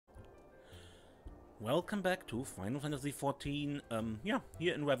Welcome back to Final Fantasy XIV,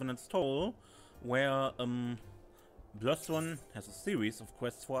 here in Revenant's Toll, where, Bloodstone has a series of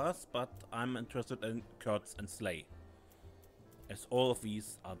quests for us, but I'm interested in Kurtz and Slay, as all of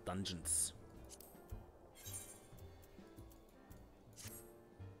these are dungeons.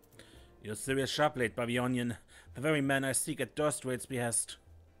 You're Sirius Sharpblade, Babionian, the very man I seek at Durstrade's behest.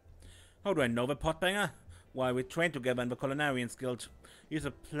 How do I know the potbanger? Why, we trained together in the Culinarians Guild. He's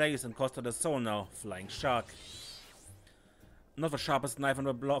a place in Costa del Sol now, Flying Shark. Not the sharpest knife on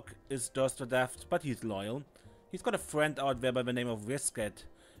the block is Durster Daft, but he's loyal. He's got a friend out there by the name of Risket,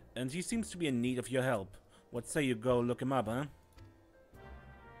 and he seems to be in need of your help. What say you go look him up, huh?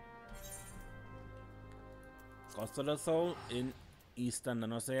 Costa del Sol in eastern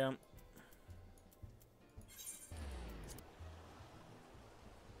Nanosea.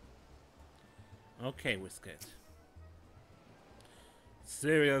 Okay, Risket.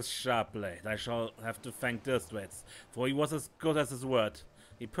 Sirius Sharpblade. I shall have to thank Durstrade's, for he was as good as his word.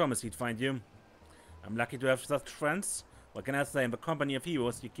 He promised he'd find you. I'm lucky to have such friends. What can I say? In the company of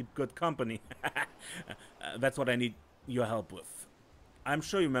heroes, you keep good company. That's what I need your help with. I'm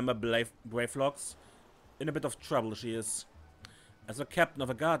sure you remember Brayflox. In a bit of trouble she is. As a captain of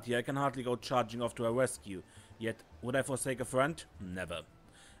a guard here, I can hardly go charging off to her rescue. Yet, would I forsake a friend? Never.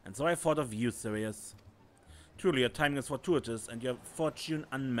 And so I thought of you, Sirius. Truly, your timing is fortuitous and your fortune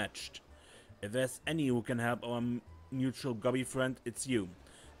unmatched. If there's any who can help our mutual gobby friend, it's you.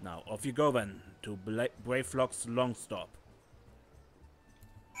 Now, off you go then, to Brayflox Longstop.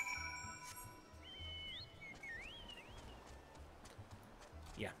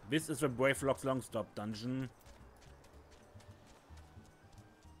 Yeah, this is the Brayflox Longstop dungeon.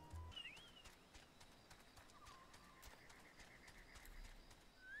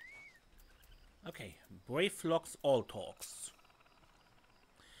 Okay, Brayflox All Talks.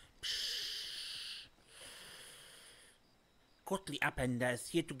 Courtly Uplander is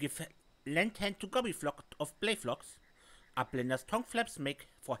here to give lend hand to Gobbyflock of Brayflox. Uplander's tongue flaps make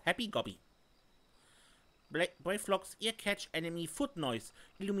for happy Gobby. Brayflox ear catch enemy foot noise.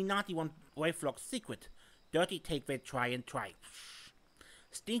 Illuminati want Brayflox secret. Dirty take they try and try.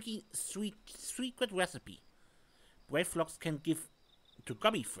 Stinky sweet secret recipe. Brayflox can give to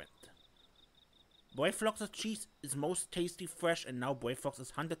Gobby friend. Brayflox's cheese is most tasty fresh, and now Brayflox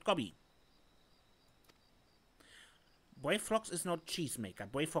is hunted Gobby. Brayflox is no cheesemaker.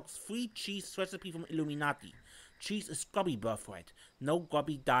 Brayflox free cheese recipe from Illuminati. Cheese is Gobby birthright. No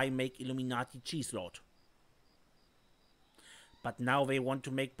Gobby die make Illuminati cheese lord. But now they want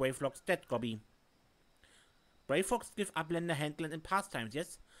to make Brayflox dead Gobby. Brayflox give Uplander handland in pastimes,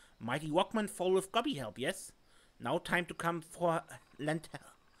 yes? Mighty Walkman fall with Gobby help, yes? Now time to come for land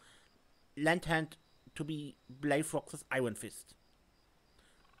hand to be Brayflox's Iron Fist.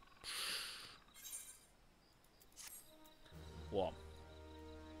 Wow.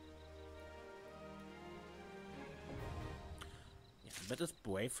 Yeah, that is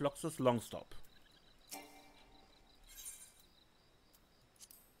Brayflox's Longstop.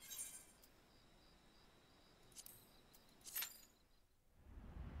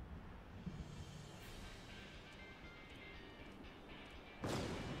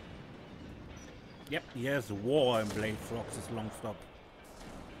 Yep, here's war in Brayflox's Longstop.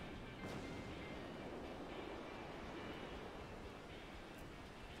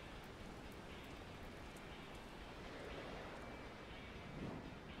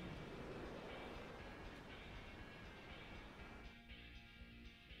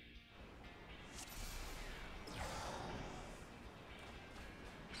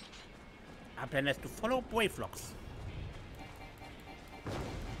 Our plan is to follow Brayflox.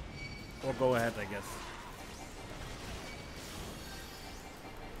 Or go ahead, I guess.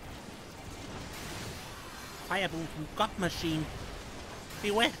 Fire boom from God Machine.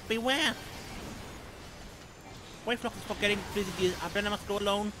 Beware, beware! Brayflox is forgetting busy. Our planner must go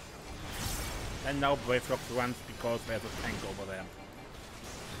alone. And now Brayflox runs because there's a tank over there.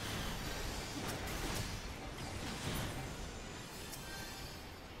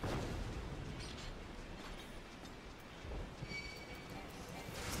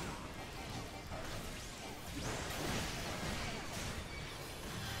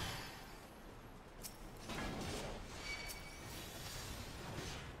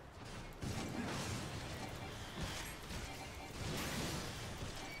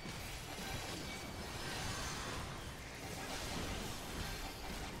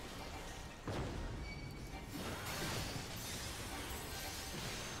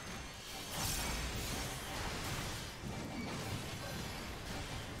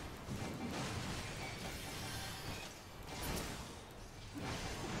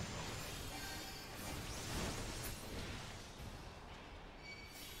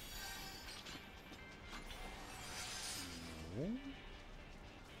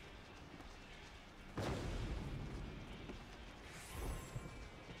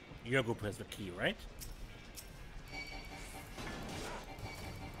 Your group has the key, right?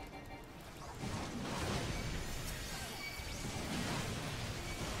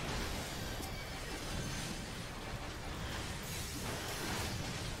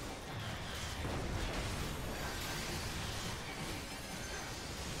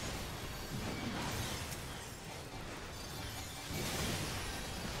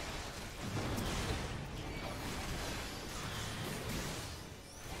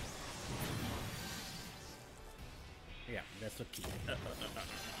 Yeah, that's the key.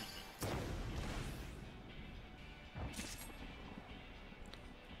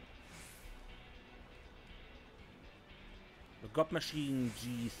 The God Machine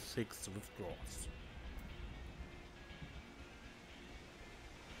G6 withdraws.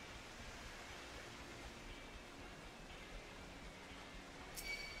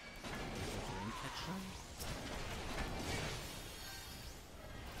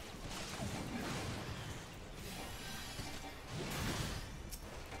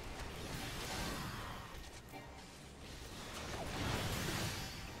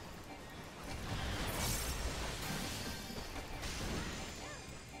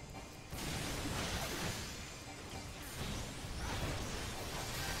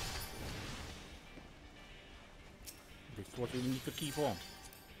 That's what we need the key for.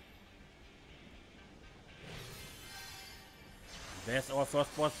 There's our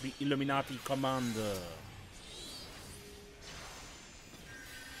first boss, the Illuminati Commander.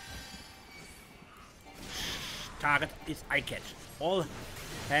 Target is eye catch. All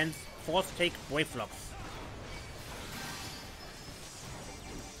hands force take Brayflox.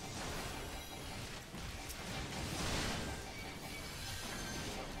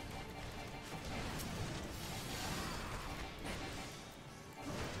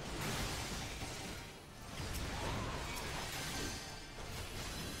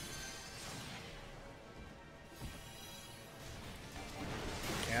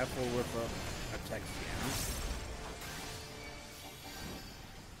 Careful with the attacks here.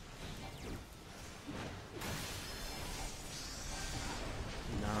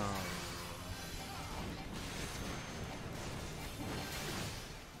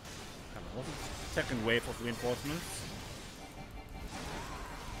 Second wave of reinforcements.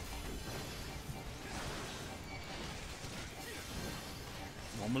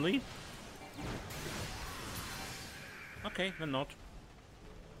 Normally? Okay, then not.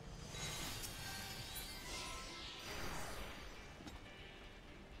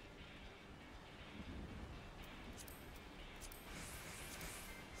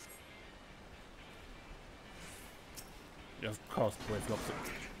 Yeah, of course, Brayflox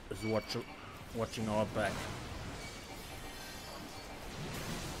is watching our back.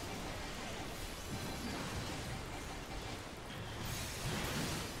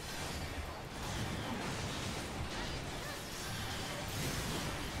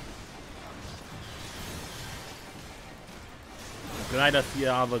 The gliders here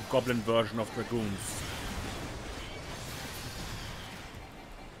are the goblin version of dragoons.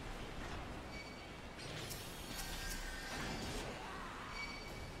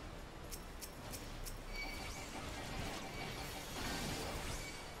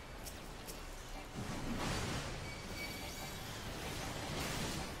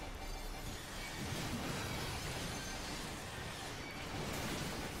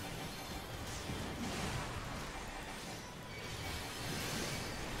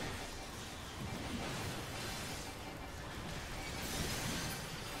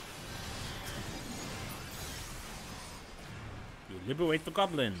 Liberate the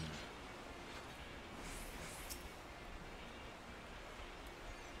goblin.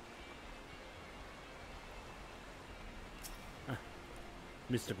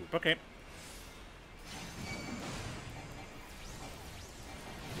 Missed the group. Okay.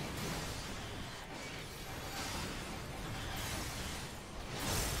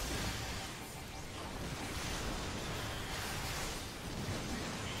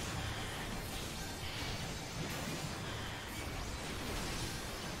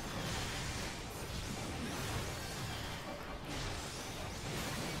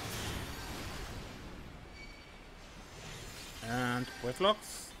 And Brayflox.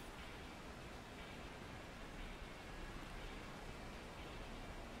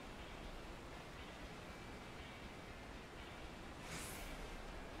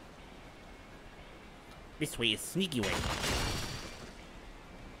 This way is sneaky way.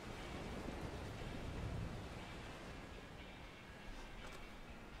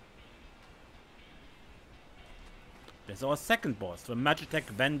 There's our second boss, the Magitech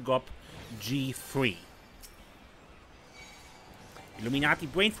Van Gogh G3. Illuminati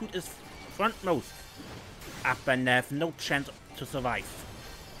brain food is frontmost. Up and they have no chance to survive.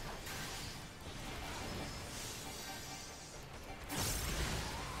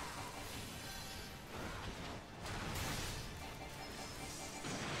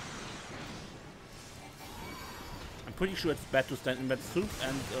 I'm pretty sure it's bad to stand in that soup,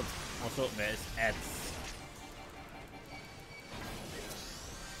 and also there's ads.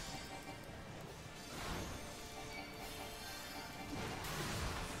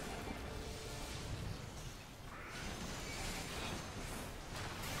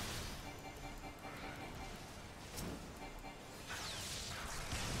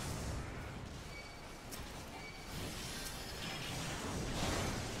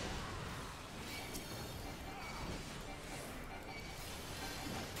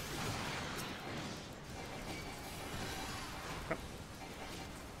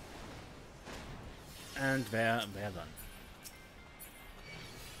 And they're done.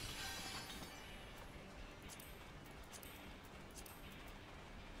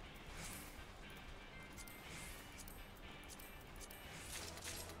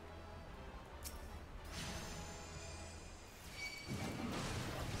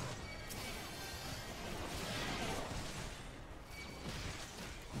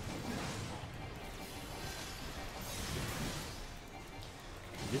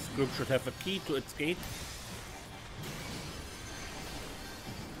 This group should have a key to its gate.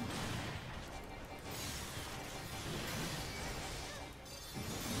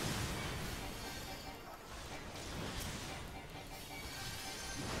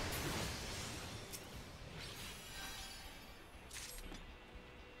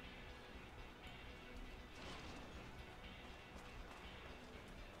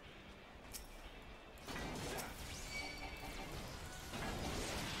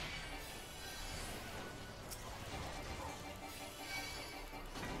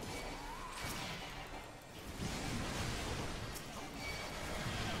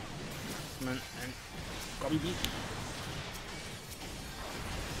 And Gobby Beak.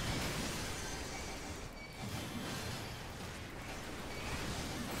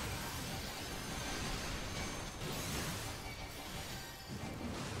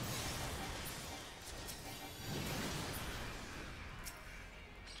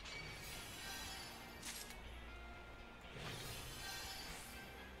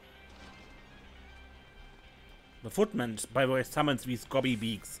 The footman, by the way, summons these Gobby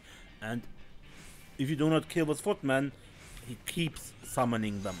Beaks, and if you do not kill this footman, he keeps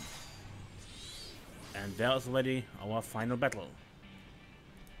summoning them. And there is already our final battle.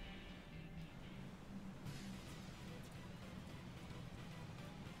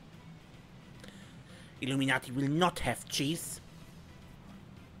 Illuminati will not have cheese.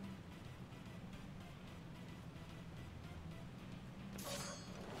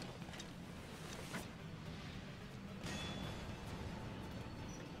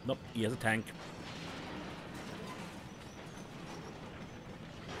 Nope, he has a tank.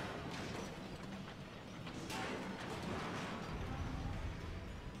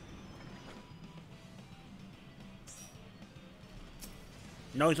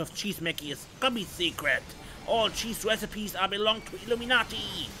 Noise of cheese making is Gobby's secret. All cheese recipes are belong to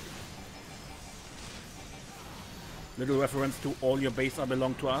Illuminati. Little reference to all your base are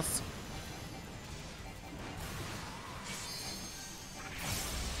belong to us.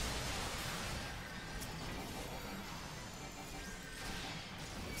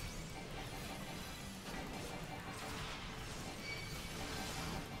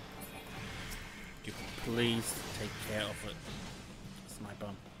 Please take care of it. Sniper.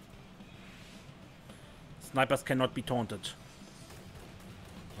 Snipers cannot be taunted.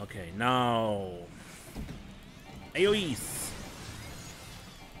 Okay, now AoEs.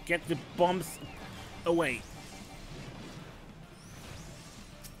 Get the bombs away.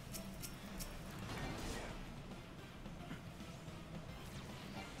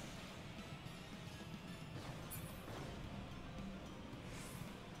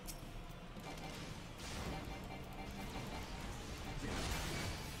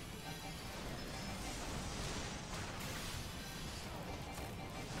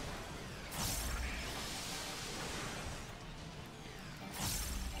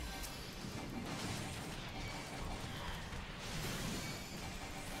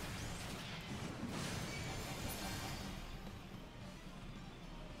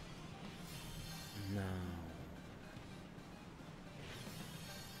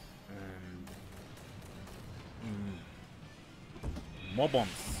 More bombs.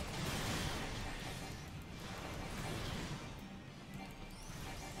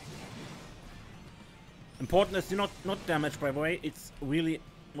 important is not damage, by the way. It's really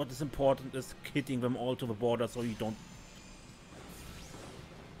what is important is hitting them all to the border so you don't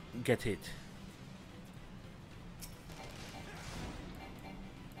get hit.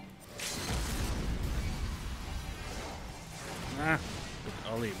 Ah, bit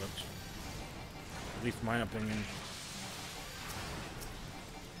early, but at least my opinion.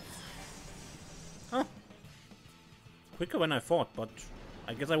 Oh, quicker than I thought, but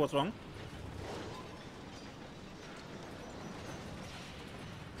I guess I was wrong.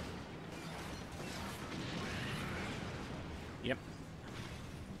 Yep.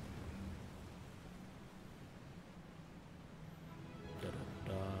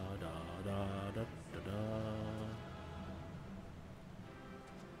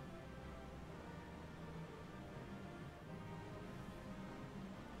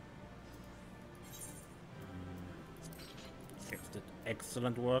 Did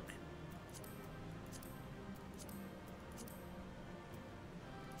excellent work.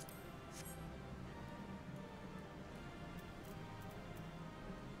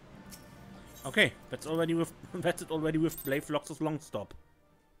 Okay, that's already with that's it already with Brayflox's Longstop.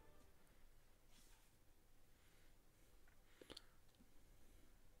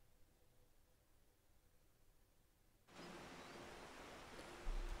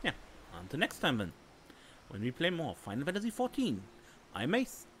 Yeah, until next time then, when we play more Final Fantasy XIV. I'm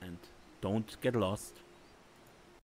Ace, and don't get lost.